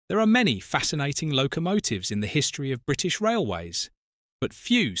There are many fascinating locomotives in the history of British railways, but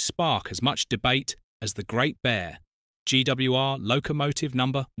few spark as much debate as the Great Bear, GWR Locomotive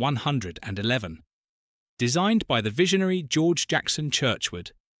number 111. Designed by the visionary George Jackson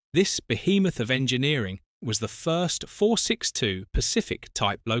Churchward, this behemoth of engineering was the first 462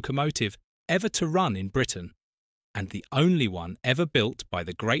 Pacific-type locomotive ever to run in Britain, and the only one ever built by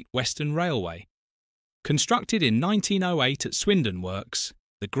the Great Western Railway. Constructed in 1908 at Swindon Works,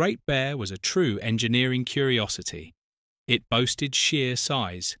 the Great Bear was a true engineering curiosity. It boasted sheer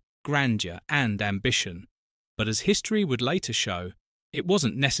size, grandeur and ambition, but as history would later show, it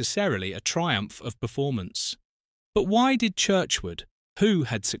wasn't necessarily a triumph of performance. But why did Churchward, who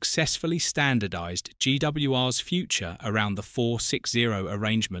had successfully standardised GWR's future around the 460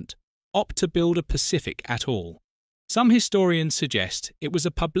 arrangement, opt to build a Pacific at all? Some historians suggest it was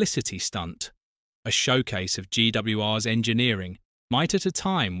a publicity stunt, a showcase of GWR's engineering might at a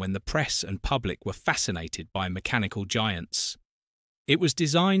time when the press and public were fascinated by mechanical giants. It was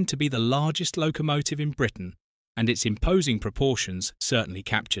designed to be the largest locomotive in Britain, and its imposing proportions certainly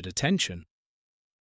captured attention.